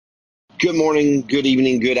Good morning, good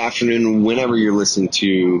evening, good afternoon, whenever you're listening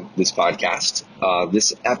to this podcast.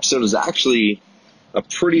 This episode is actually a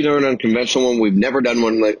pretty darn unconventional one. We've never done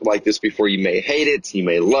one like this before. You may hate it, you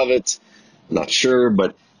may love it, I'm not sure,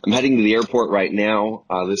 but I'm heading to the airport right now.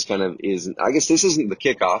 This kind of is, I guess this isn't the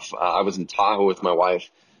kickoff. I was in Tahoe with my wife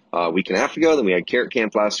a week and a half ago, then we had Carrot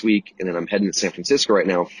Camp last week, and then I'm heading to San Francisco right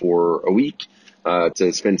now for a week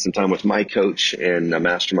to spend some time with my coach and a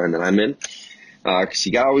mastermind that I'm in. Because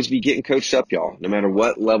you got to always be getting coached up, y'all. No matter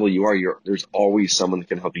what level you are, there's always someone that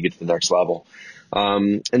can help you get to the next level.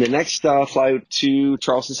 And the next fly to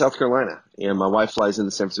Charleston, South Carolina. And my wife flies into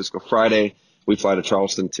San Francisco Friday. We fly to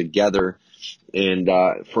Charleston together. And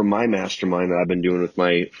for my mastermind that I've been doing with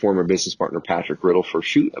my former business partner, Patrick Riddle, for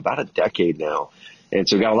about a decade now. And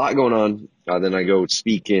so got a lot going on. Then I go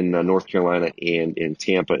speak in North Carolina and in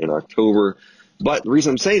Tampa in October. But the reason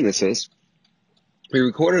I'm saying this is, we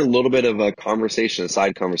recorded a little bit of a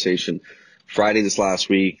side conversation, Friday this last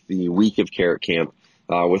week, the week of Carrot Camp,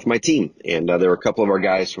 with my team. And there were a couple of our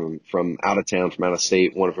guys from out of town, from out of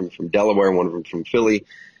state, one of them from Delaware, one of them from Philly,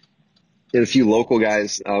 and a few local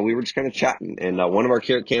guys. We were just kind of chatting. And one of our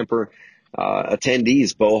Carrot Camper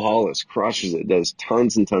attendees, Bo Hollis, crushes it, does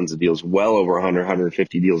tons and tons of deals, well over 100,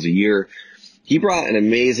 150 deals a year. He brought an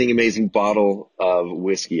amazing bottle of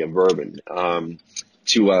whiskey, of bourbon,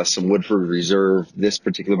 to some Woodford Reserve. This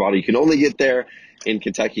particular bottle you can only get there in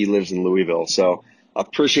Kentucky. He lives in Louisville. So I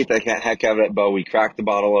appreciate the heck out of that, Bo. We cracked the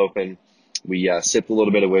bottle open. We sipped a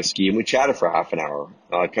little bit of whiskey, and we chatted for half an hour,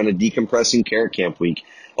 kind of decompressing Carrot Camp week.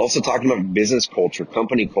 Also talking about business culture,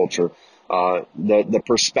 company culture, the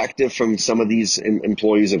perspective from some of these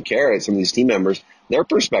employees of Carrot, some of these team members, their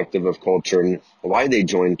perspective of culture and why they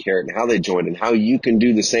joined Carrot and how they joined and how you can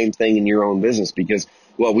do the same thing in your own business. Because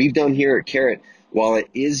what we've done here at Carrot, while it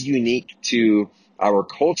is unique to our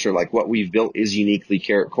culture, like what we've built is uniquely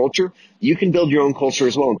Carrot culture, you can build your own culture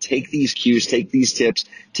as well and take these cues, take these tips,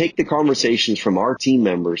 take the conversations from our team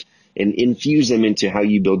members and infuse them into how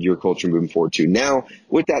you build your culture moving forward too. Now,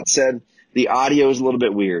 with that said, the audio is a little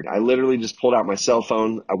bit weird. I literally just pulled out my cell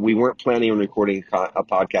phone. We weren't planning on recording a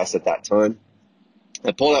podcast at that time.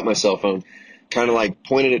 I pulled out my cell phone, kind of like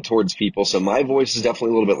pointed it towards people. So my voice is definitely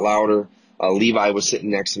a little bit louder. Levi was sitting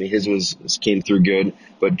next to me. His came through good.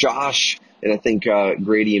 But Josh and I think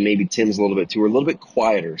Grady and maybe Tim's a little bit too, are a little bit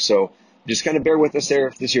quieter. So just kind of bear with us there.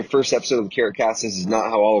 If this is your first episode of the Carrot Cast, this is not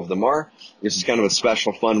how all of them are. This is kind of a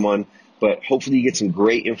special, fun one. But hopefully you get some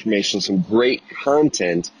great information, some great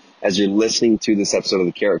content as you're listening to this episode of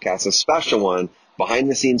the Carrot Cast, a special one,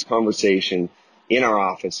 behind-the-scenes conversation in our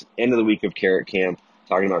office, end of the week of Carrot Camp,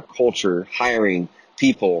 talking about culture, hiring,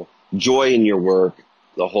 people, joy in your work,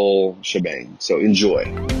 the whole shebang. So enjoy.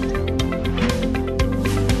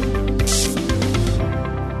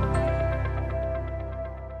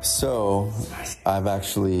 So I've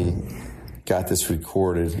actually got this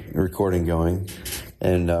recording going,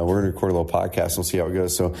 and we're going to record a little podcast. We'll see how it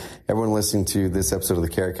goes. So everyone listening to this episode of the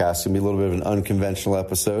Carrot Cast, it's going to be a little bit of an unconventional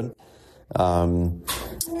episode. I'm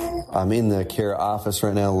in the Carrot office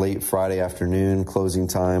right now, late Friday afternoon, closing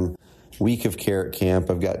time. Week of Carrot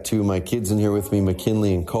Camp. I've got two of my kids in here with me,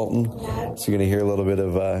 McKinley and Colton. So you're going to hear a little bit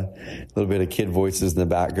of kid voices in the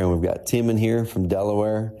background. We've got Tim in here from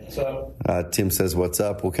Delaware. What's up? Tim says, "What's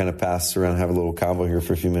up?" We'll kind of pass around, have a little convo here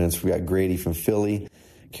for a few minutes. We got Grady from Philly,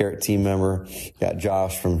 Carrot team member. Got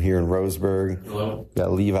Josh from here in Roseburg. Hello.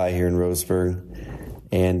 Got Levi here in Roseburg.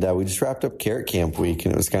 And we just wrapped up Carrot Camp week,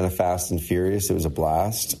 and it was kind of fast and furious. It was a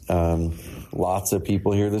blast. Lots of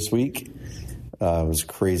people here this week. It was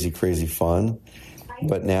crazy fun.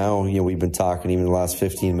 But now, we've been talking even the last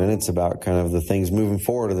 15 minutes about kind of the things moving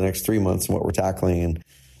forward in the next 3 months and what we're tackling.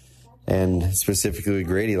 And specifically with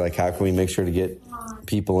Grady, like how can we make sure to get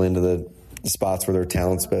people into the spots where their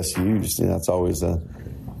talent's best used? That's always an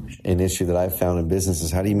issue that I've found in business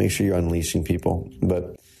is how do you make sure you're unleashing people?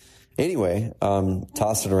 But anyway,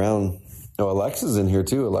 toss it around. Oh, Alexa's in here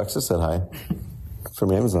too. Alexa said hi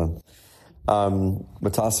from Amazon.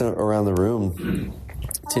 But tossing it around the room,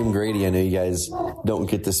 Tim, Grady, I know you guys don't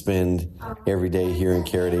get to spend every day here in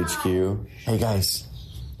Carrot HQ. Hey guys,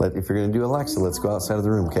 if you're going to do Alexa, let's go outside of the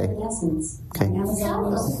room, okay? Okay.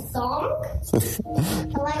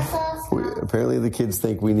 Alexa. Apparently the kids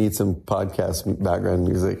think we need some podcast background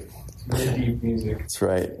music. Deep music. That's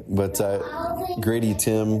right. But Grady,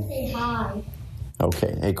 Tim. Say hi.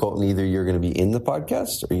 Okay. Hey, Colton, either you're going to be in the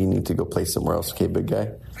podcast or you need to go play somewhere else. Okay, big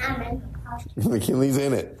guy? I'm in. McKinley's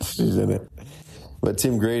in it. She's in it. But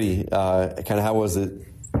Tim, Grady, kind of how was it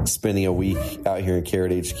spending a week out here in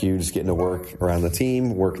Carrot HQ, just getting to work around the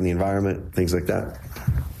team, work in the environment, things like that?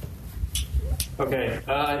 Okay,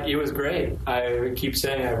 it was great. I keep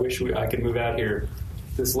saying I wish I could move out here.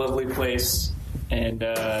 This lovely place and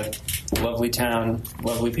lovely town,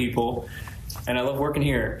 lovely people, and I love working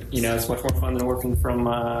here. You know, it's much more fun than working from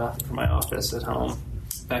my office at home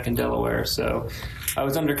back in Delaware. So I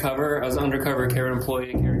was undercover. I was an undercover Carrot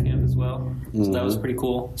employee at Carrot Camp as well. So that was pretty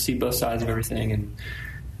cool. See both sides of everything, and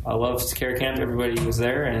I loved Carrot Camp. Everybody was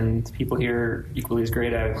there, and the people here equally as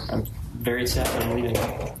great. I'm very sad I'm leaving,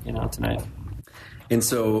 tonight. And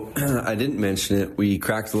so I didn't mention it. We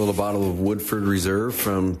cracked a little bottle of Woodford Reserve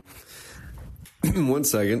from 1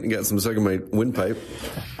 second. Got some stuck in my windpipe.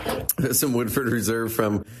 Some Woodford Reserve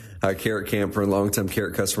from Carrot Camp for a long-time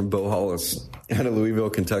Carrot customer, Bo Hollis, out of Louisville,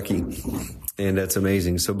 Kentucky. And that's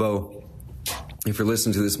amazing. So, Bo, if you're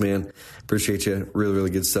listening to this, man, appreciate you. Really, really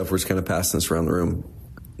good stuff. We're just kind of passing this around the room.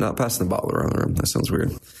 Not passing the bottle around the room. That sounds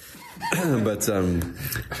weird. But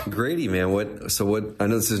Grady, man, what? I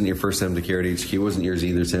know this isn't your first time to Carrot HQ. It wasn't yours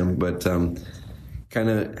either, Tim. But kind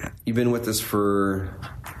of, you've been with us for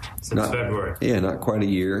since February. Yeah, not quite a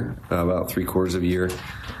year, about 3/4 of a year.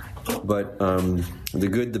 But the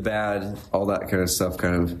good, the bad, all that kind of stuff.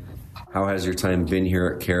 Kind of, how has your time been here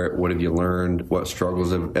at Carrot? What have you learned? What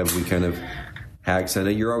struggles have we kind of had? 'Cause I know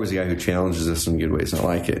you're always a guy who challenges us in good ways. I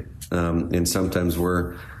like it. And sometimes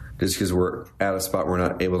just because we're at a spot we're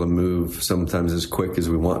not able to move sometimes as quick as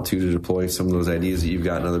we want to deploy some of those ideas that you've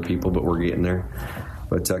got in other people, but we're getting there.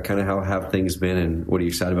 But kind of how have things been, and what are you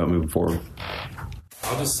excited about moving forward?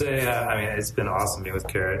 I'll just say, it's been awesome being with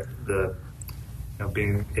Carrot.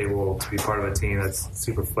 Being able to be part of a team that's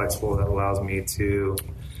super flexible, that allows me to,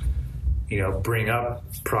 bring up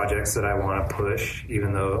projects that I want to push,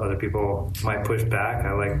 even though other people might push back.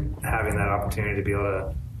 I like having that opportunity to be able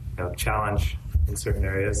to, challenge in certain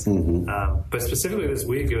areas. Mm-hmm. But specifically this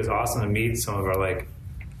week, it was awesome to meet some of our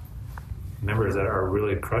members that are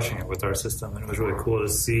really crushing it with our system, and it was really cool to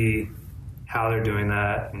see how they're doing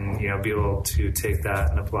that, and be able to take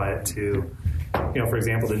that and apply it to, for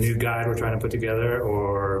example, the new guide we're trying to put together,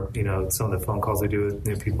 or some of the phone calls we do with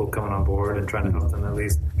new people coming on board, and trying to help them at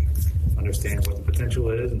least understand what the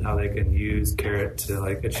potential is and how they can use Carrot to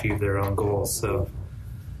achieve their own goals. So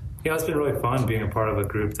it's been really fun being a part of a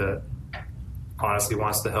group that honestly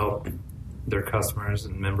wants to help their customers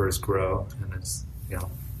and members grow, and it's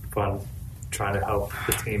fun trying to help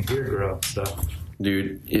the team here grow. So,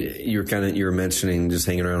 dude, you were mentioning just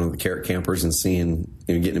hanging around with the Carrot campers and seeing,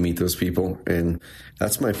 getting to meet those people, and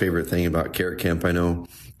that's my favorite thing about Carrot Camp. I know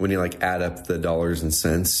when you add up the dollars and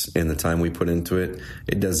cents and the time we put into it,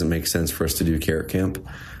 it doesn't make sense for us to do Carrot Camp.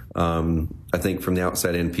 I think from the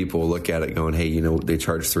outside in, people will look at it going, hey, they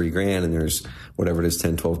charge $3,000 and there's whatever it is,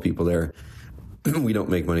 10, 12 people there. We don't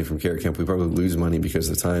make money from Carrot Camp. We probably lose money because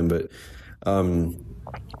of the time, but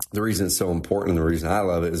the reason it's so important and the reason I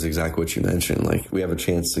love it is exactly what you mentioned. We have a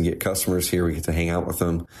chance to get customers here. We get to hang out with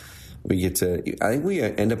them. I think we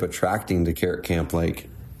end up attracting to Carrot Camp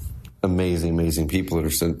amazing people that are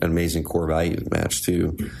some amazing core values match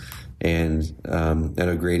too. And I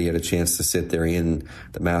know Grady had a chance to sit there in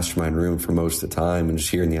the mastermind room for most of the time and just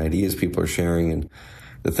hearing the ideas people are sharing and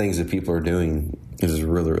the things that people are doing is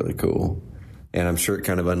really, really cool. And I'm sure it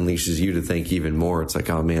kind of unleashes you to think even more. It's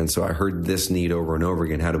oh man, so I heard this need over and over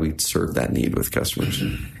again. How do we serve that need with customers?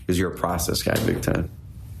 Because you're a process guy big time,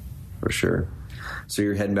 for sure. So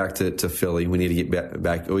you're heading back to Philly. We need to get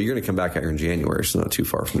back. Well, you're going to come back out here in January, so not too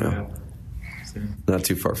far from now. Yeah. Not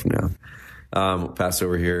too far from now. We'll pass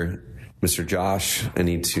over here. Mr. Josh, why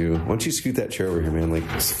don't you scoot that chair over here, man?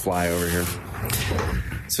 Just fly over here.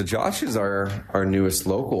 So Josh is our newest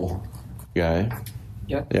local guy.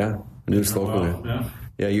 Yeah. Yeah. Newest local guy.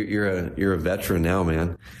 Yeah, you're a veteran now,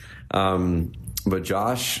 man. But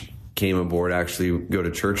Josh came aboard, actually go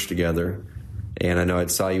to church together. And I know I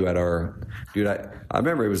saw you at I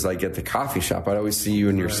remember it was at the coffee shop. I'd always see you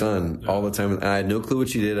and your son all the time. And I had no clue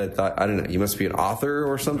what you did. I thought, I don't know, you must be an author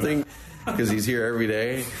or something because he's here every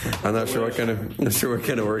day. I'm not sure what kind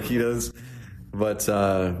of work he does. But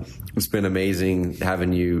it's been amazing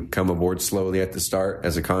having you come aboard slowly at the start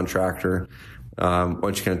as a contractor. Why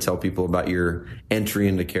don't you kind of tell people about your entry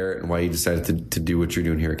into Carrot and why you decided to do what you're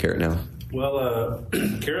doing here at Carrot now? Well,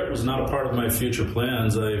 Carrot was not a part of my future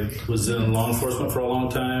plans. I was in law enforcement for a long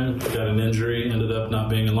time, got an injury, ended up not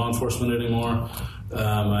being in law enforcement anymore.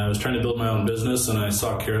 I was trying to build my own business, and I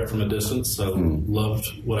saw Carrot from a distance. I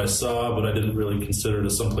loved what I saw, but I didn't really consider it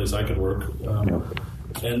as someplace I could work.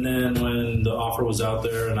 And then when the offer was out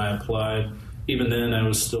there and I applied, even then I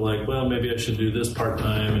was still well, maybe I should do this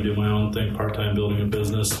part-time and do my own thing part-time building a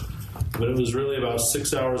business. But it was really about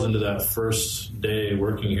 6 hours into that first day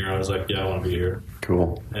working here, I was like, yeah, I want to be here.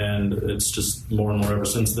 Cool. And it's just more and more ever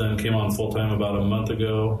since then. Came on full-time about a month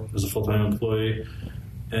ago as a full-time employee.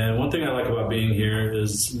 And one thing I like about being here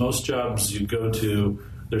is most jobs you go to,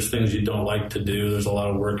 there's things you don't like to do. There's a lot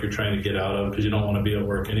of work you're trying to get out of because you don't want to be at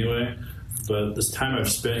work anyway. But this time I've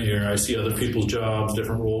spent here, I see other people's jobs,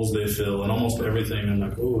 different roles they fill, and almost everything. I'm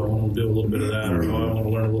like, oh, I want to do a little bit of that, or oh, I want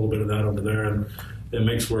to learn a little bit of that over there. And it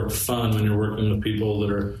makes work fun when you're working with people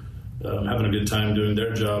that are having a good time doing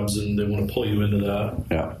their jobs, and they want to pull you into that.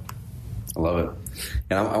 Yeah, I love it.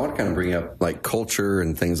 And I want to kind of bring up like culture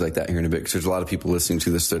and things like that here in a bit, because there's a lot of people listening to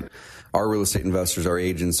this that are real estate investors, are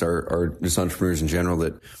agents, are just entrepreneurs in general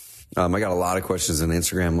that I got a lot of questions on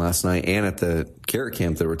Instagram last night and at the Carrot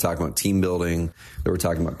Camp that were talking about team building, that were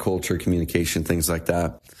talking about culture, communication, things like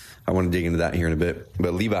that. I want to dig into that here in a bit.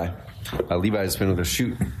 But Levi's been with us,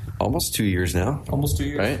 almost 2 years now. Almost 2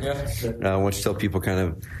 years, right? Yeah. I want you to tell people kind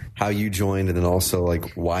of how you joined, and then also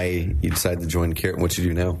like why you decided to join Carrot and what you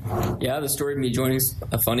do now. Yeah, the story of me joining is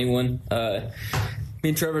a funny one. Me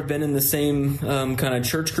and Trevor have been in the same kind of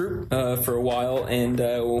church group for a while, and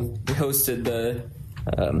we hosted the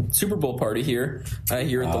Super Bowl party here at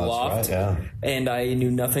the Loft. Right, yeah. And I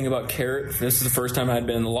knew nothing about Carrot. This is the first time I'd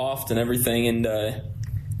been in the Loft and everything, and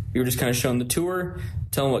we were just kind of showing the tour,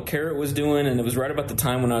 telling what Carrot was doing, and it was right about the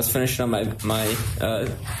time when I was finishing up my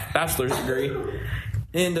bachelor's degree.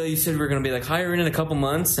 And you said we were going to be like hiring in a couple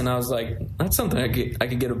months, and I was like, that's something I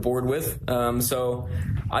could get aboard with. So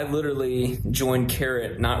I literally joined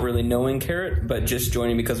Carrot, not really knowing Carrot, but just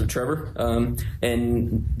joining because of Trevor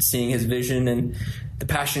and seeing his vision and the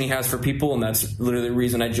passion he has for people. And that's literally the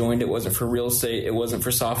reason I joined. It wasn't for real estate. It wasn't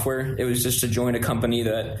for software. It was just to join a company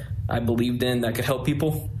that I believed in that could help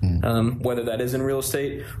people, whether that is in real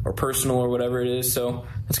estate or personal or whatever it is. So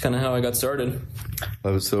that's kind of how I got started.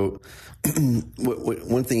 So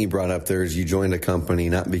one thing you brought up there is you joined a company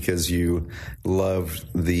not because you loved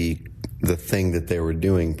the thing that they were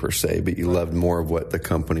doing per se, but you loved more of what the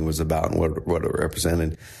company was about and what it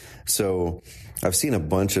represented. So I've seen a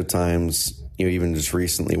bunch of times, even just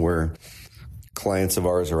recently, where clients of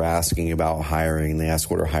ours are asking about hiring. They ask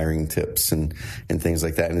what are hiring tips and things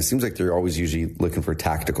like that. And it seems like they're always usually looking for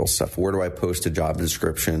tactical stuff. Where do I post a job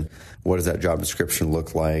description? What does that job description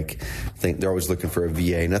look like? I think they're always looking for a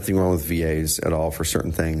VA. Nothing wrong with VAs at all for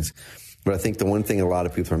certain things. But I think the one thing a lot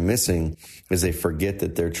of people are missing is they forget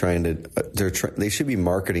that they should be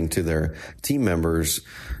marketing to their team members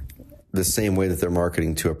the same way that they're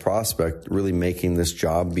marketing to a prospect, really making this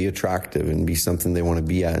job be attractive and be something they want to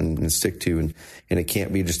be at and stick to. And it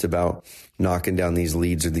can't be just about knocking down these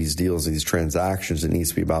leads or these deals, or these transactions. It needs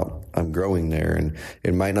to be about, I'm growing there. And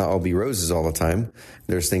it might not all be roses all the time.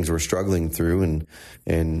 There's things we're struggling through.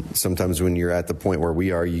 And sometimes when you're at the point where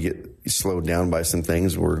we are, you get slowed down by some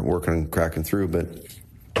things we're working on cracking through. But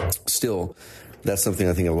still, that's something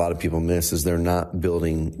I think a lot of people miss, is they're not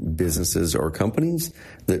building businesses or companies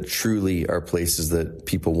that truly are places that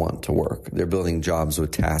people want to work. They're building jobs with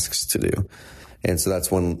tasks to do. And so that's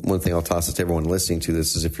one thing I'll toss it to everyone listening to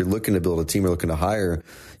this is, if you're looking to build a team or looking to hire,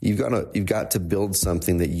 you've got to build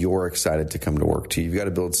something that you're excited to come to work to. You've got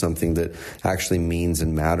to build something that actually means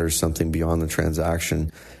and matters something beyond the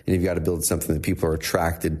transaction. And you've got to build something that people are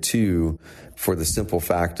attracted to for the simple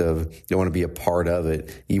fact of they want to be a part of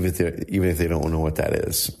it, even if they don't know what that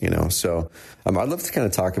is, So I'd love to kind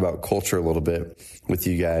of talk about culture a little bit with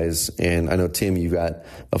you guys. And I know, Tim, you've got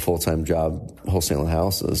a full-time job wholesaling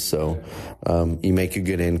houses. So you make a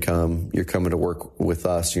good income. You're coming to work with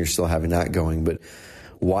us, and you're still having that going. But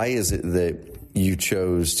why is it that you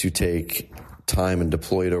chose to take time and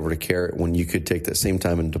deploy it over to Carrot when you could take that same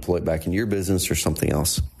time and deploy it back in your business or something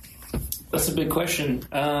else? That's a big question.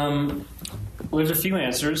 There's a few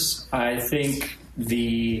answers. I think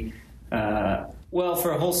for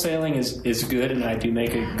wholesaling is good, and I do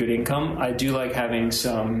make a good income. I do like having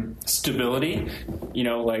some stability,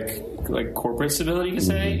 like corporate stability, you could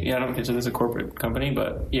say. Yeah, I don't consider this a corporate company,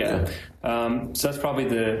 but yeah. So that's probably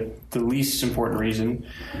the least important reason.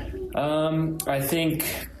 I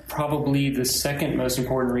think probably the second most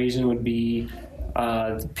important reason would be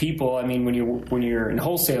people. I mean, when you're in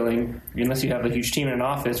wholesaling, unless you have a huge team in an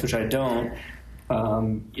office, which I don't,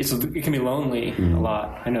 it can be lonely a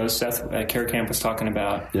lot. I know Seth at Carrot Camp was talking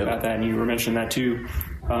about that, and you were mentioning that too.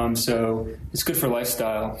 So it's good for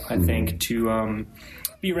lifestyle, I think, to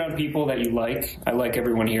be around people that you like. I like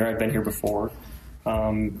everyone here. I've been here before.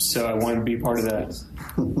 So I wanted to be part of that,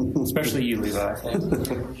 especially you, Levi.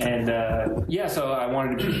 And so I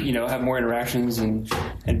wanted to, have more interactions and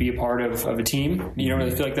be a part of a team. You don't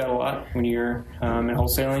really feel like that a lot when you're in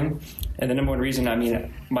wholesaling. And the number one reason,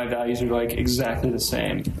 my values are like exactly the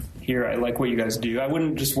same. Here, I like what you guys do. I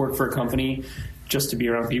wouldn't just work for a company just to be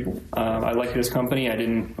around people. I like this company. I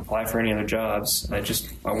didn't apply for any other jobs. I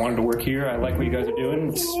wanted to work here. I like what you guys are doing.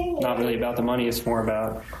 It's not really about the money. It's more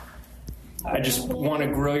about, I just want to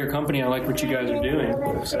grow your company. I like what you guys are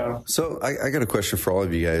doing. So I got a question for all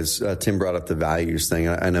of you guys. Tim brought up the values thing.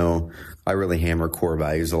 I know I really hammer core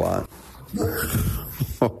values a lot.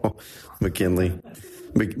 McKinley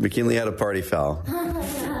had a party foul.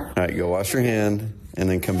 All right, go wash your hand and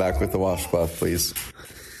then come back with the washcloth, please.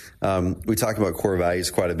 We talk about core values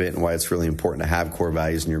quite a bit and why it's really important to have core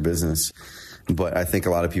values in your business. But I think a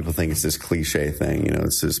lot of people think it's this cliche thing.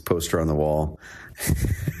 It's this poster on the wall.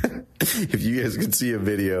 If you guys could see a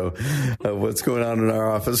video of what's going on in our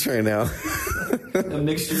office right now. A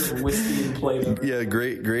mixture of whiskey and Play-Doh. Yeah,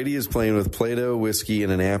 Grady is playing with Play-Doh, whiskey,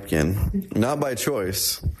 and a napkin. Not by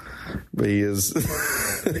choice, but he is.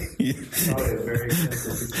 Probably a very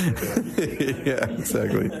expensive. Yeah,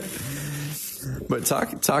 exactly. But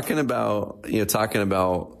talking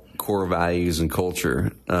about core values and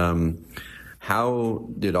culture, how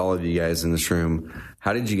did all of you guys in this room,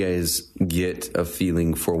 how did you guys get a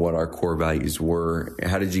feeling for what our core values were?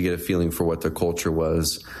 How did you get a feeling for what the culture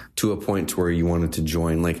was to a point to where you wanted to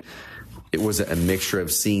join? Like, was it a mixture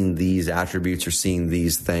of seeing these attributes or seeing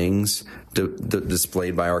these things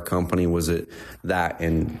displayed by our company? Was it that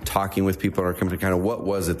and talking with people in our company? Kind of what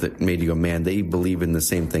was it that made you go, man, they believe in the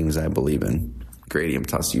same things I believe in? Grady, I'm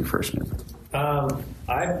tossing you first, man.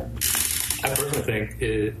 I personally think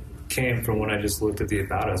it came from when I just looked at the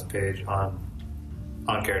About Us page on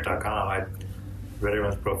Carrot.com. I read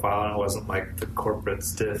everyone's profile, and it wasn't like the corporate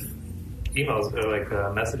stiff emails or like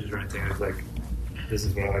messages or anything. It was like, this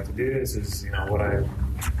is what I like to do. This is what I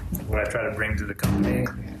try to bring to the company.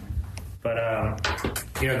 But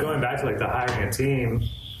going back to like the hiring a team,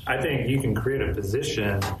 I think you can create a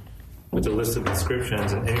position with a list of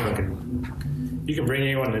descriptions, and you can bring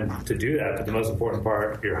anyone to do that. But the most important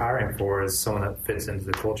part you're hiring for is someone that fits into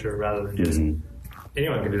the culture, rather than just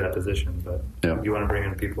anyone can do that position. But you want to bring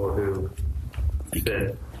in people who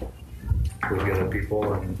fit with the other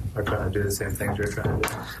people and are trying to do the same things you're trying to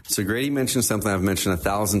do. So Grady mentioned something I've mentioned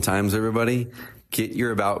 1,000 times, everybody. Get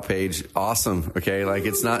your About page. Awesome. Okay. Like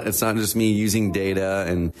it's not just me using data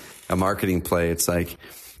and a marketing play. It's like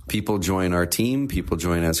people join our team, people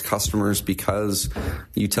join as customers because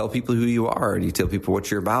you tell people who you are and you tell people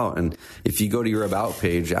what you're about. And if you go to your About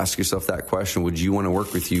page, ask yourself that question, would you want to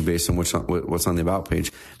work with you based on what's on the About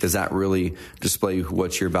page? Does that really display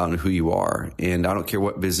what you're about and who you are? And I don't care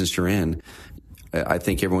what business you're in. I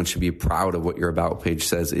think everyone should be proud of what your About page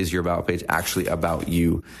says. Is your About page actually about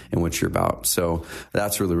you and what you're about? So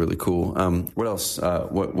that's really, really cool. What else?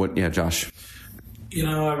 Yeah, Josh.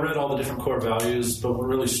 I read all the different core values, but what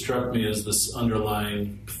really struck me is this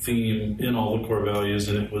underlying theme in all the core values,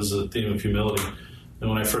 and it was a theme of humility. And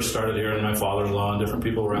when I first started here, and my father-in-law and different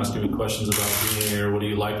people were asking me questions about being here, what do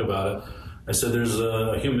you like about it? I said there's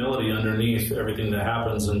a humility underneath everything that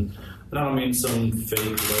happens, and I don't mean some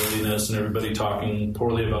fake lowliness and everybody talking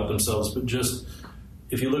poorly about themselves, but just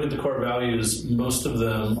if you look at the core values, most of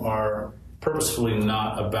them are purposefully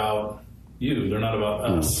not about you. They're not about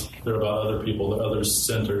us. They're about other people. They're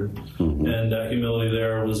others-centered. And that humility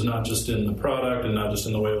there was not just in the product and not just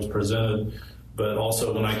in the way it was presented, but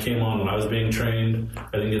also when I came on, when I was being trained,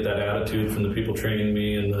 I didn't get that attitude from the people training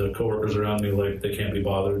me and the coworkers around me, like they can't be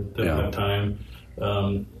bothered. They don't have time.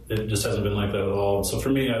 It just hasn't been like that at all. So for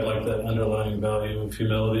me, I like that underlying value of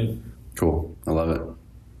humility. Cool. I love it.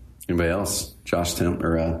 Anybody else? Josh, Tim,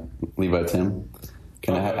 or Levi, Tim?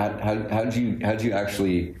 How'd you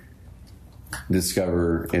actually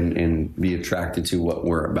discover and be attracted to what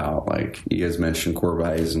we're about? Like you guys mentioned core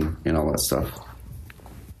values and all that stuff.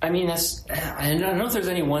 I mean, I don't know if there's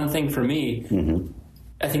any one thing for me.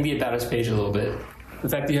 I think the About Us page a little bit. The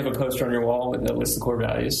fact that you have a poster on your wall that lists the core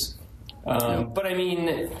values. But I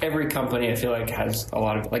mean, every company I feel like has a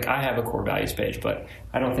lot of, like I have a core values page, but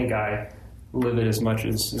I don't think I live it as much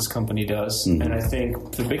as this company does. And I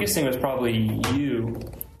think the biggest thing was probably you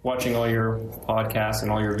watching all your podcasts and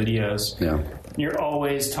all your videos. You're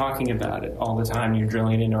always talking about it all the time. You're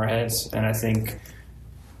drilling it into our heads. And I think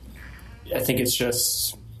it's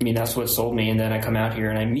just, that's what sold me. And then I come out here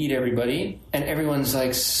and I meet everybody, and everyone's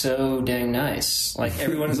like so dang nice. Like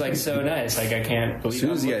everyone's like so nice. Like I can't believe. As soon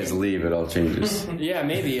as you guys leave, it all changes. Yeah,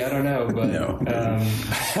 maybe, I don't know, but no.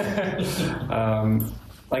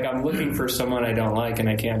 like I'm looking for someone I don't like and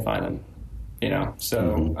I can't find them. You know,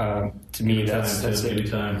 so to me, that's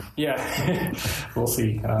it. Yeah, we'll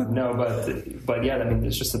see. No, but yeah, I mean,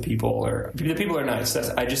 it's just the people are nice.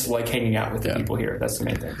 I just like hanging out with the people here. That's the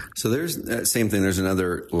main thing. So there's that same thing. There's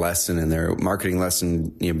another lesson in there. Marketing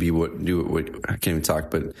lesson. You know, I can't even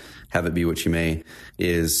talk, but have it be what you may.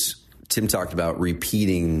 Is Tim talked about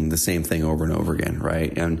repeating the same thing over and over again,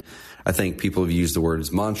 right? And I think people have used the word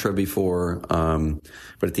as mantra before,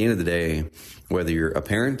 but at the end of the day, whether you're a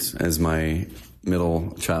parent, as my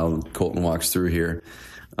middle child Colton walks through here,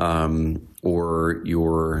 or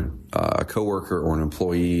you're a coworker or an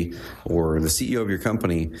employee or the CEO of your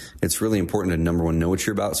company, it's really important to, number one, know what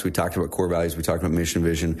you're about. So we talked about core values, we talked about mission,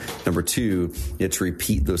 vision. Number two, you have to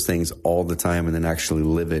repeat those things all the time and then actually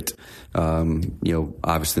live it,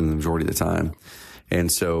 obviously the majority of the time. And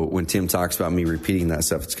so when Tim talks about me repeating that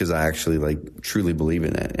stuff, it's because I actually like truly believe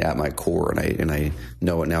in it at my core, and I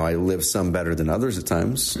know it now. I live some better than others at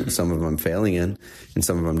times. Some of them I'm failing in, and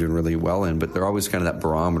some of them I'm doing really well in. But they're always kind of that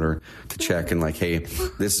barometer to check and like, hey,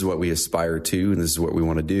 this is what we aspire to, and this is what we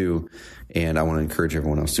want to do, and I want to encourage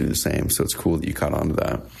everyone else to do the same. So it's cool that you caught on to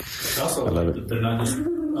that. Also, I love it. They're not just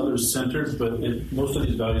others centered, but most of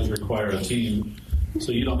these values require a team.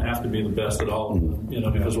 So you don't have to be the best at all,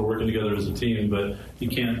 because we're working together as a team, but you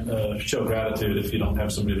can't show gratitude if you don't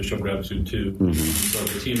have somebody to show gratitude to. Mm-hmm. So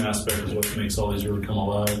the team aspect is what makes all these really come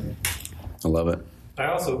alive. I love it. I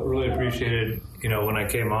also really appreciated, when I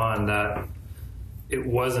came on, that it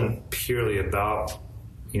wasn't purely about,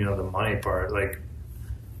 the money part. Like,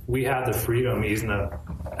 we had the freedom, even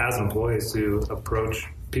as employees, to approach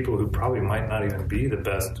people who probably might not even be the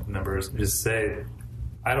best members and just say,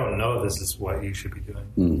 I don't know if this is what you should be doing.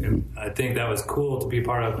 Mm-hmm. And I think that was cool to be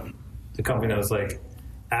part of the company that was like,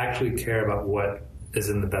 actually care about what is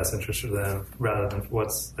in the best interest of them rather than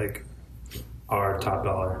what's like our top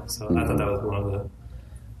dollar. So I thought that was one of the,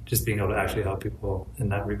 just being able to actually help people in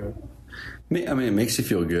that regard. I mean, it makes you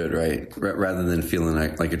feel good, right? Rather than feeling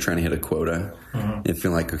like you're trying to hit a quota and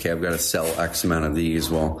feeling like, okay, I've got to sell X amount of these.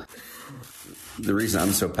 Well, the reason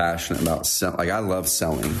I'm so passionate about I love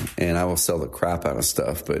selling, and I will sell the crap out of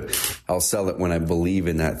stuff, but I'll sell it when I believe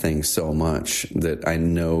in that thing so much that I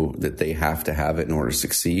know that they have to have it in order to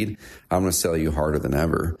succeed. I'm going to sell you harder than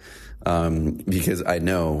ever. Because I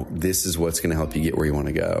know this is what's going to help you get where you want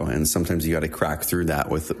to go. And sometimes you got to crack through that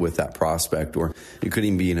with that prospect, or it could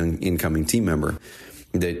even be an incoming team member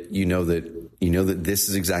that you know that this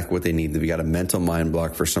is exactly what they need. That we got a mental mind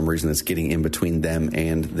block for some reason that's getting in between them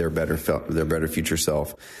and their better future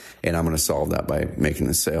self. And I'm going to solve that by making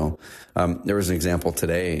the sale. There was an example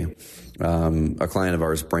today. A client of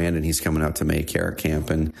ours, Brandon, he's coming out to May Carrot Camp,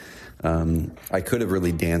 and I could have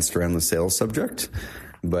really danced around the sales subject,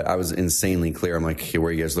 but I was insanely clear. I'm like, hey, where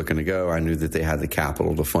are you guys looking to go? I knew that they had the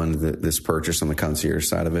capital to fund this purchase on the concierge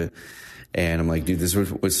side of it. And I'm like, dude, this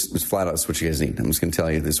was flat out, this is what you guys need. I'm just going to tell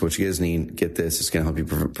you, this is what you guys need. Get this. It's going to help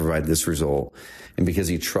you provide this result. And because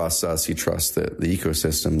he trusts us, he trusts the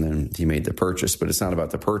ecosystem, then he made the purchase. But it's not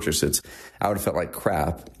about the purchase. I would have felt like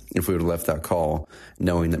crap if we would have left that call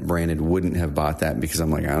knowing that Brandon wouldn't have bought that, because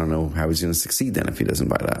I'm like, I don't know how he's going to succeed then if he doesn't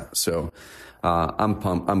buy that. So I'm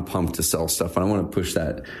pumped to sell stuff, and I want to push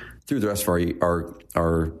that through the rest of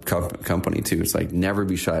our company too. It's like, never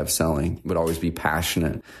be shy of selling, but always be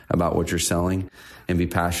passionate about what you're selling, and be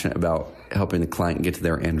passionate about helping the client get to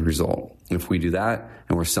their end result. If we do that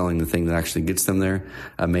and we're selling the thing that actually gets them there,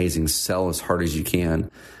 amazing. Sell as hard as you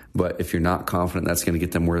can. But if you're not confident that's going to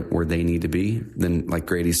get them where they need to be, then like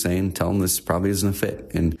Grady's saying, tell them this probably isn't a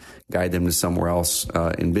fit, and guide them to somewhere else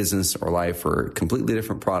in business or life, or a completely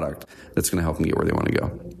different product that's going to help them get where they want to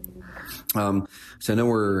go. So I know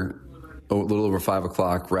we're a little over 5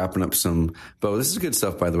 o'clock, wrapping up some. Bo, this is good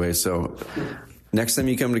stuff, by the way. So next time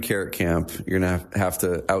you come to Carrot Camp, you're going to have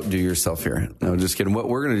to outdo yourself here. No, just kidding. What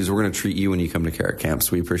we're going to do is we're going to treat you when you come to Carrot Camp.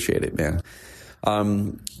 So we appreciate it, man.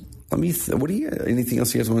 Anything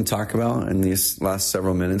else you guys want to talk about in these last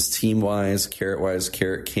several minutes? Team-wise, Carrot-wise,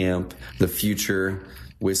 Carrot Camp, the future,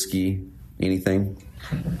 whiskey, anything?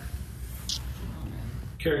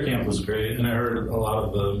 Carrot Camp was great, and I heard a lot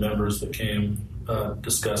of the members that came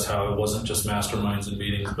discuss how it wasn't just masterminds and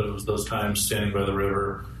meetings, but it was those times standing by the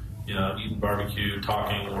river, eating barbecue,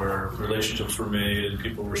 talking, where relationships were made and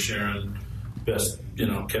people were sharing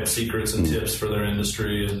kept secrets and tips for their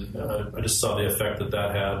industry. And I just saw the effect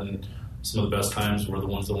that had, and some of the best times were the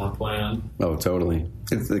ones that weren't planned. Oh, totally.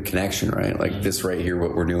 It's the connection, right? Like this right here,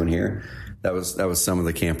 what we're doing here. That was some of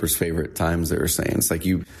the campers' favorite times they were saying. It's like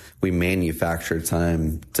we manufacture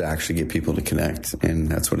time to actually get people to connect, and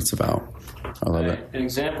that's what it's about. I love it. An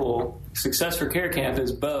example, success for Carrot Camp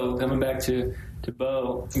is Bo. Coming back to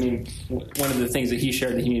Bo, I mean, one of the things that he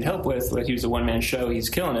shared that he needed help with, like he was a one-man show. He's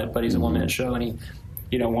killing it, but he's a one-man show, and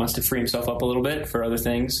he wants to free himself up a little bit for other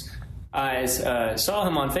things. I saw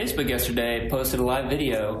him on Facebook yesterday, posted a live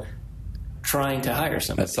video trying to hire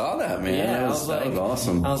somebody. I saw that, man. Yeah, that was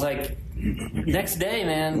awesome. I was like, next day,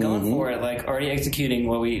 man, going for it, like already executing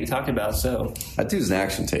what we talked about. So that dude's an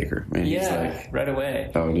action taker, man. Yeah, he's like, right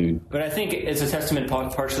away. Oh, dude. But I think it's a testament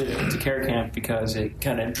partially to Carrot Camp because it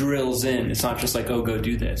kind of drills in. It's not just like, oh, go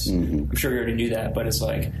do this. I'm sure you already knew that, but it's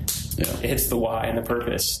like it hits the why and the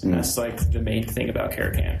purpose. And that's like the main thing about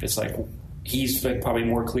Carrot Camp. It's like he's like probably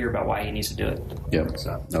more clear about why he needs to do it. Yep.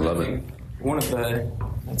 So I love it. One of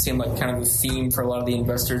it seemed like kind of the theme for a lot of the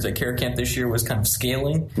investors at Carrot Camp this year was kind of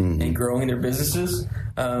scaling and growing their businesses.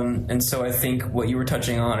 And so I think what you were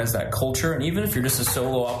touching on is that culture. And even if you're just a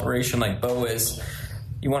solo operation like Bo is,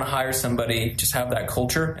 you want to hire somebody, just have that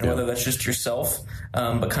culture, and whether that's just yourself,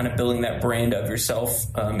 but kind of building that brand of yourself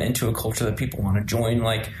into a culture that people want to join.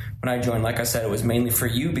 Like when I joined, like I said, it was mainly for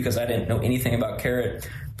you because I didn't know anything about Carrot.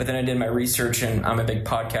 But then I did my research, and I'm a big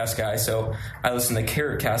podcast guy, so I listened to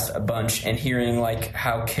Carrotcast a bunch, and hearing like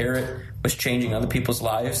how Carrot was changing other people's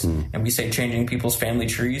lives, and we say changing people's family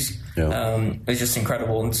trees, it's just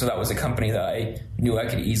incredible. And so that was a company that I knew I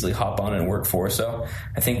could easily hop on and work for. So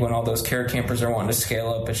I think when all those Carrot Campers are wanting to scale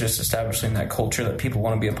up, it's just establishing that culture that people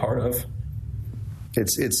want to be a part of.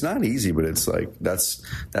 It's not easy, but it's like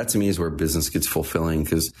that to me is where business gets fulfilling,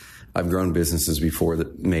 because I've grown businesses before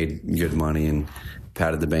that made good money and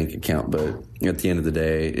padded the bank account, but at the end of the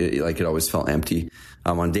day, it always felt empty.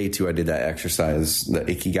 On day 2, I did that exercise, the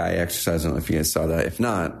Ikigai exercise. I don't know if you guys saw that. If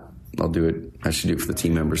not, I'll do it. I should do it for the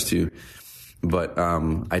team members too. But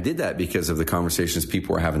I did that because of the conversations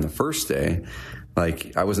people were having the first day.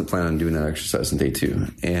 Like I wasn't planning on doing that exercise on day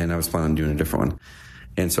 2, and I was planning on doing a different one.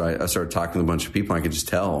 And so I started talking to a bunch of people, and I could just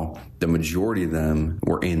tell the majority of them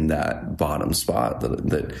were in that bottom spot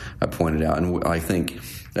that I pointed out. And I think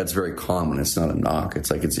that's very common. It's not a knock.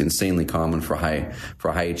 It's like it's insanely common for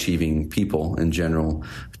high achieving people in general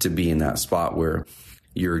to be in that spot where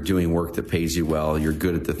you're doing work that pays you well, you're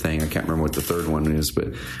good at the thing. I can't remember what the third one is,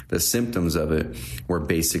 but the symptoms of it were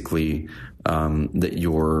basically that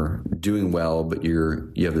you're doing well, but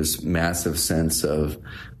you have this massive sense of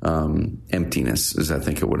emptiness, is I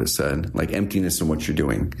think it would have said, like emptiness in what you're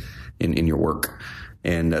doing in your work.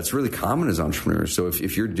 And that's really common as entrepreneurs. So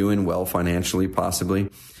if you're doing well financially, possibly,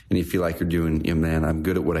 and you feel like you're doing, man, I'm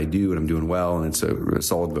good at what I do and I'm doing well, and it's a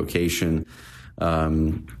solid vocation,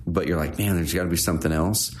 but you're like, man, there's got to be something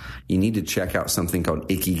else. You need to check out something called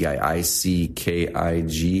Ikigai, Ickigai,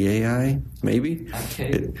 maybe?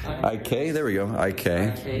 IK, there we go, IK.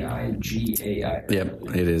 Ikigai.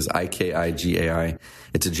 Yep, it is Ikkigai.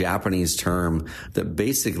 It's a Japanese term that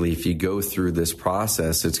basically, if you go through this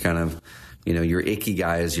process, it's kind of, your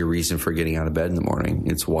Ikigai is your reason for getting out of bed in the morning.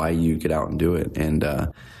 It's why you get out and do it. And,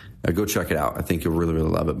 go check it out. I think you'll really, really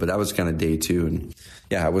love it. But that was kind of day 2. And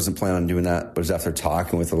I wasn't planning on doing that. But it was after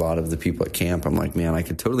talking with a lot of the people at camp, I'm like, man, I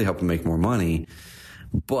could totally help them make more money.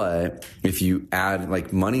 But if you add,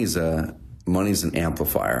 like, money's an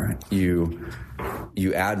amplifier. You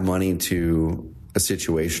add money to a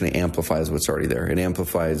situation, it amplifies what's already there. It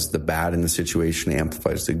amplifies the bad in the situation, it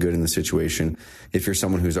amplifies the good in the situation. If you're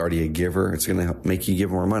someone who's already a giver, it's going to make you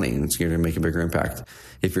give more money, and it's going to make a bigger impact.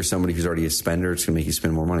 If you're somebody who's already a spender, it's going to make you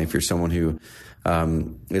spend more money. If you're someone who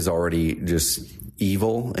is already just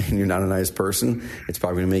evil and you're not a nice person, it's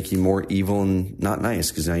probably going to make you more evil and not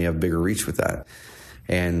nice, because now you have bigger reach with that.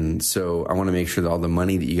 And so I want to make sure that all the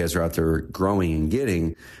money that you guys are out there growing and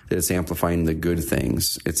getting, that it's amplifying the good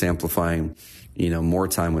things. It's amplifying, more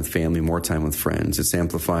time with family, more time with friends. It's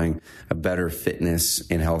amplifying a better fitness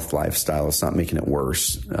and health lifestyle. It's not making it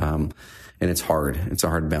worse. And it's hard. It's a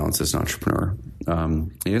hard balance as an entrepreneur.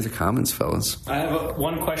 Any other comments, fellas? I have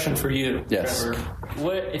one question for you, yes. Trevor.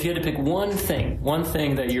 What if you had to pick one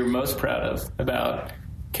thing that you're most proud of about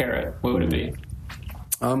Carrot, what would it be?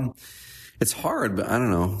 It's hard, but I don't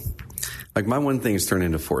know. Like, my one thing is turned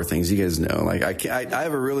into 4 things. You guys know. Like, I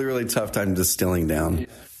have a really, really tough time distilling down.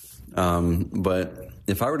 But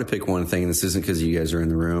if I were to pick one thing, and this isn't because you guys are in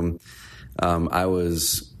the room, I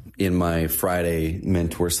was in my Friday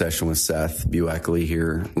mentor session with Seth Bueckley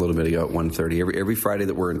here a little bit ago at 1:30. Every Friday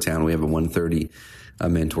that we're in town, we have a 1:30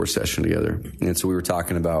 mentor session together. And so we were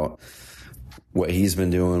talking about what he's been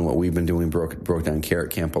doing, what we've been doing, broke down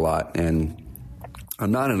Carrot Camp a lot. And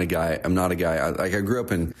I'm not a guy. I grew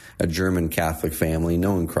up in a German Catholic family.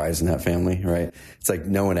 No one cries in that family, right? It's like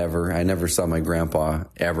I never saw my grandpa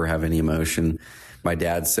ever have any emotion. My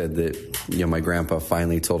dad said that, my grandpa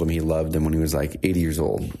finally told him he loved him when he was like 80 years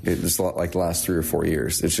old. It was like the last 3 or 4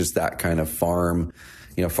 years. It's just that kind of farm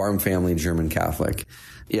family, German Catholic.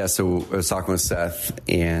 Yeah, so I was talking with Seth,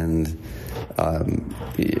 and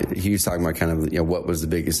he was talking about kind of what was the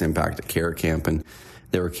biggest impact at Carrot Camp, and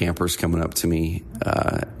there were campers coming up to me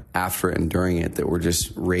after it and during it that were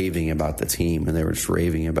just raving about the team, and they were just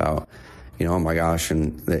raving about, oh my gosh,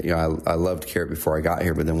 and that, I loved Carrot before I got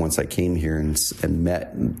here, but then once I came here and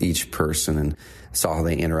met each person and saw how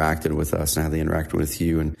they interacted with us and how they interacted with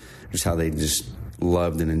you, and just how they just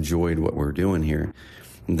loved and enjoyed what we're doing here,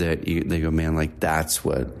 that they go, man, like that's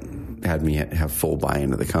what had me have full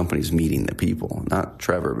buy-in to the company, is meeting the people, not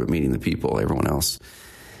Trevor, but meeting the people, everyone else.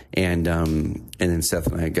 And then Seth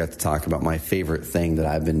and I got to talk about my favorite thing that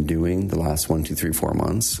I've been doing the last 1, 2, 3, 4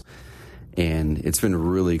 months. And it's been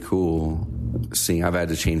really cool seeing, I've had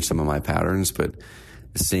to change some of my patterns, but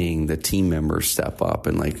seeing the team members step up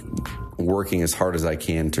and like working as hard as I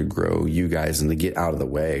can to grow you guys and to get out of the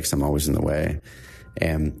way, because I'm always in the way.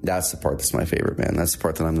 And that's the part that's my favorite, man. That's the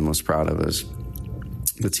part that I'm the most proud of, is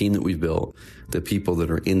the team that we've built, the people that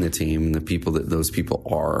are in the team, the people that those people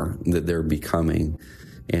are, that they're becoming,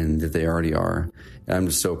 and that they already are. And I'm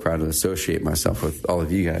just so proud to associate myself with all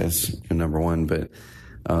of you guys, number one. But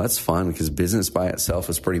that's fun, because business by itself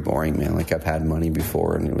is pretty boring, man. Like, I've had money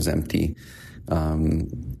before and it was empty.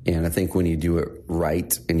 And I think when you do it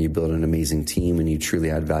right and you build an amazing team and you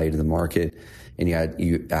truly add value to the market, and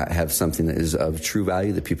you have something that is of true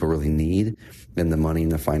value that people really need, then the money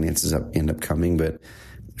and the finances end up coming. But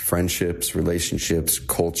friendships, relationships,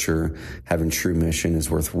 culture, having true mission is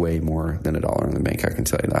worth way more than $1 in the bank. I can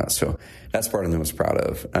tell you that. So that's part I'm the most proud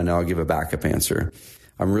of. And now I'll give a backup answer.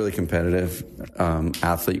 I'm really competitive,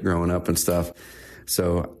 athlete growing up and stuff.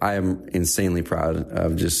 So I am insanely proud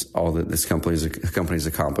of just all that this company's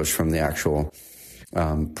accomplished from the actual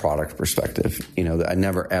product perspective. That I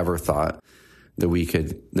never ever thought that we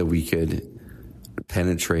could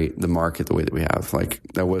penetrate the market the way that we have. Like,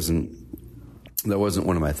 that wasn't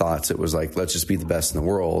one of my thoughts. It was like, let's just be the best in the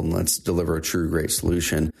world and let's deliver a true great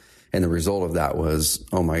solution. And the result of that was,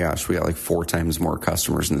 oh my gosh, we got like 4 times more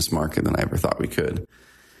customers in this market than I ever thought we could.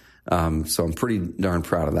 So I'm pretty darn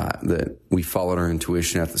proud of that we followed our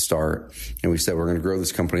intuition at the start, and we said, we're going to grow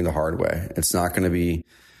this company the hard way. It's not going to be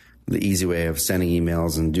the easy way of sending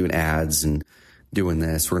emails and doing ads and doing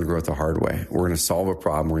this. We're going to grow it the hard way. We're going to solve a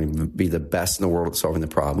problem. We're going to be the best in the world at solving the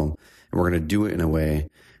problem. And we're going to do it in a way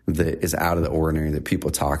that is out of the ordinary, that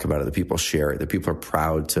people talk about it, that people share it, that people are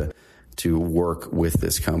proud to work with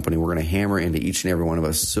this company. We're going to hammer into each and every one of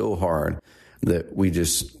us so hard that we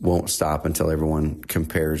just won't stop until everyone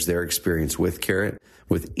compares their experience with Carrot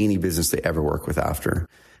with any business they ever work with after.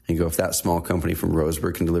 And go, if that small company from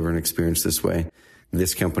Roseburg can deliver an experience this way,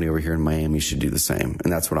 this company over here in Miami should do the same.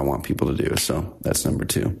 And that's what I want people to do. So that's number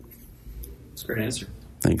 2. That's a great answer.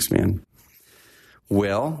 Thanks, man.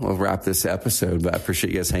 Well, we'll wrap this episode, but I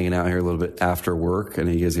appreciate you guys hanging out here a little bit after work. I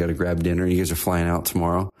know you guys got to grab dinner. You guys are flying out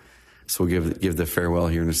tomorrow. So we'll give the farewell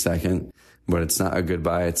here in a second. But it's not a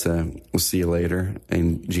goodbye. It's we'll see you later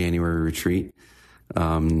in January retreat. So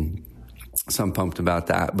I'm pumped about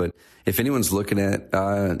that. But if anyone's looking at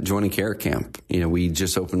joining Carrot Camp, we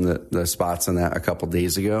just opened the spots on that a couple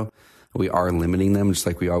days ago. We are limiting them just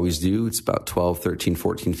like we always do. It's about 12, 13,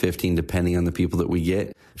 14, 15, depending on the people that we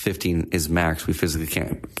get. 15 is max. We physically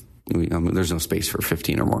can't. There's no space for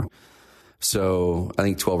 15 or more. So I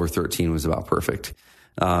think 12 or 13 was about perfect.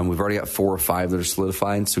 We've already got 4 or 5 that are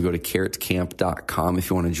solidified. So go to carrotcamp.com if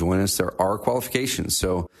you want to join us. There are qualifications.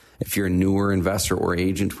 So if you're a newer investor or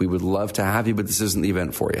agent, we would love to have you, but this isn't the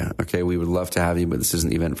event for you. Okay. We would love to have you, but this isn't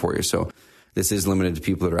the event for you. So this is limited to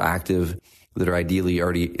people that are active, that are ideally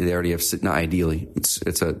already have, not ideally,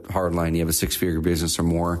 it's a hard line. You have a 6-figure business or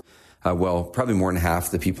more. Probably more than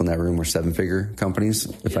half the people in that room were 7-figure companies,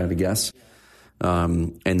 if I had to guess.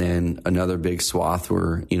 And then another big swath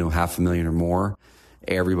were, $500,000 or more.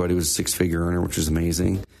 Everybody was a 6-figure earner, which was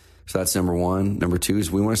amazing. So that's number 1. Number 2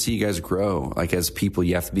 is we want to see you guys grow. Like, as people,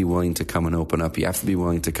 you have to be willing to come and open up. You have to be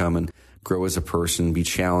willing to come and grow as a person, be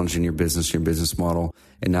challenged in your business model,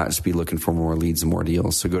 and not just be looking for more leads and more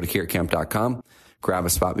deals. So go to carrotcamp.com, grab a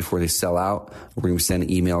spot before they sell out. We're going to send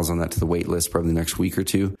emails on that to the wait list probably the next week or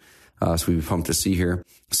 2. So we'd be pumped to see you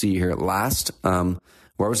here at last. We're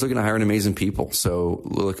always looking to hire amazing people. So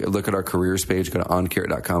look at our careers page. Go to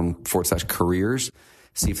oncarrot.com/careers.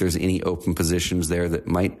 see if there's any open positions there that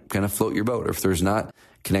might kind of float your boat. Or if there's not,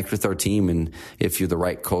 connect with our team. And if you're the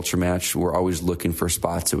right culture match, we're always looking for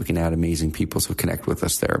spots that we can add amazing people. So connect with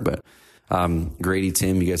us there. But Grady,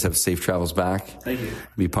 Tim, you guys have safe travels back. Thank you.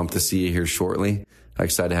 Be pumped to see you here shortly.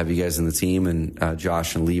 Excited to have you guys in the team, and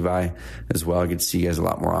Josh and Levi as well. I get to see you guys a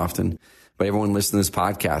lot more often. But everyone listening to this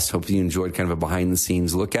podcast, hope you enjoyed kind of a behind the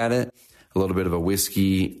scenes look at it, a little bit of a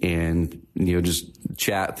whiskey and, just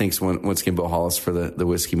chat. Thanks once again, Bo Hollis, for the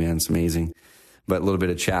whiskey, man. It's amazing. But a little bit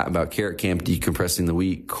of chat about Carrot Camp, decompressing the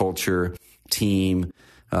week, culture, team,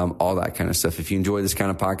 all that kind of stuff. If you enjoy this kind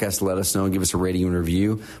of podcast, let us know and give us a rating and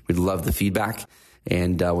review. We'd love the feedback.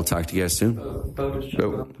 And we'll talk to you guys soon.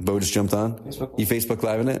 Bo just jumped on. You Facebook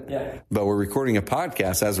Live in it? Yeah. But we're recording a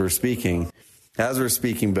podcast as we're speaking.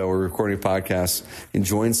 Bill, we're recording a podcast,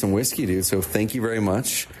 enjoying some whiskey, dude. So thank you very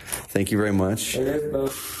much.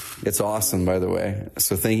 It's awesome, by the way.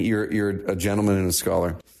 So thank you. You're a gentleman and a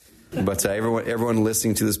scholar. But everyone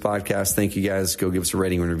listening to this podcast, thank you guys. Go give us a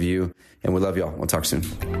rating and review. And we love y'all. We'll talk soon.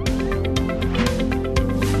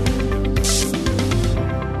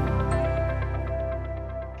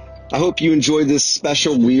 I hope you enjoyed this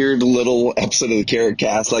special, weird little episode of the Carrot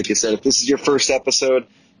Cast. Like I said, if this is your first episode,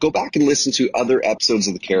 go back and listen to other episodes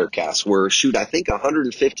of the Carrot Cast. We're, I think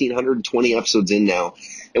 115, 120 episodes in now.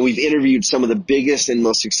 And we've interviewed some of the biggest and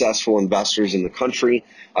most successful investors in the country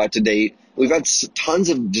to date. We've had tons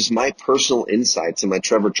of just my personal insights in my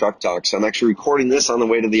Trevor Truck Talks. I'm actually recording this on the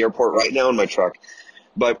way to the airport right now in my truck.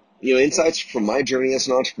 But, insights from my journey as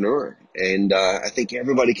an entrepreneur. And I think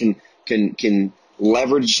everybody can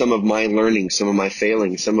leverage some of my learning, some of my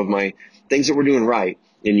failings, some of my things that we're doing right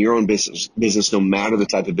in your own business, no matter the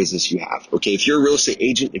type of business you have. Okay, if you're a real estate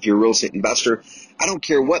agent, if you're a real estate investor, I don't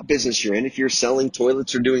care what business you're in. If you're selling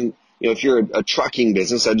toilets or doing, if you're a trucking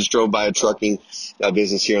business, I just drove by a trucking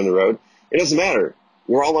business here on the road. It doesn't matter.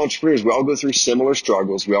 We're all entrepreneurs. We all go through similar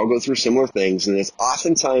struggles. We all go through similar things, and there's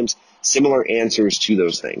oftentimes similar answers to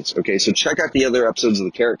those things. Okay, so check out the other episodes of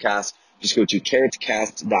the Carrot Cast. Just go to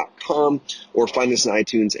carrotcast.com or find us on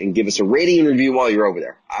iTunes and give us a rating and review while you're over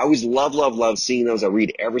there. I always love seeing those. I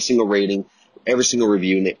read every single rating, every single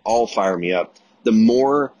review, and they all fire me up. The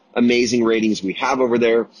more amazing ratings we have over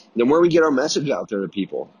there, the more we get our message out there to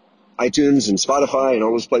people. iTunes and Spotify and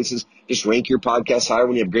all those places, just rank your podcast higher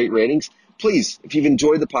when you have great ratings. Please, if you've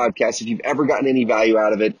enjoyed the podcast, if you've ever gotten any value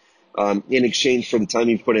out of it in exchange for the time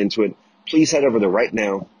you've put into it, please head over there right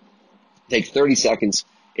now. Take 30 seconds.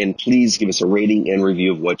 And please give us a rating and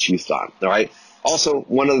review of what you thought. All right. Also,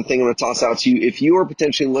 one other thing I'm going to toss out to you. If you are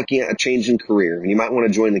potentially looking at a change in career and you might want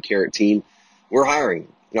to join the Carrot team, we're hiring.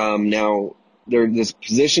 Now, the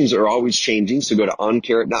positions are always changing. So go to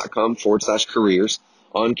oncarrot.com/careers,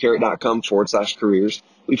 oncarrot.com/careers.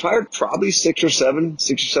 We've hired probably six or seven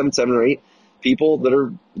or eight people that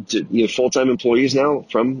are full-time employees now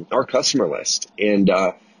from our customer list. And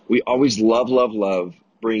we always love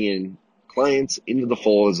bringing clients into the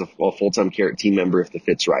fold as a full-time Carrot team member if the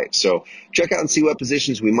fit's right. So check out and see what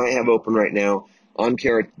positions we might have open right now on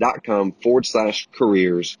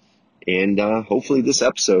carrot.com/careers. And hopefully this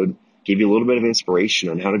episode gave you a little bit of inspiration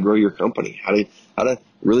on how to grow your company, how to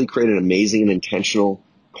really create an amazing and intentional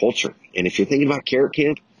culture. And if you're thinking about Carrot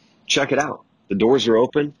Camp, check it out. The doors are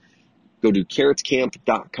open. Go to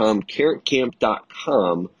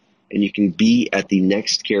carrotcamp.com, and you can be at the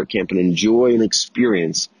next Carrot Camp and enjoy and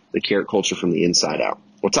experience the Carrot culture from the inside out.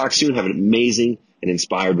 We'll talk soon. Have an amazing and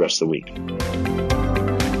inspired rest of the week.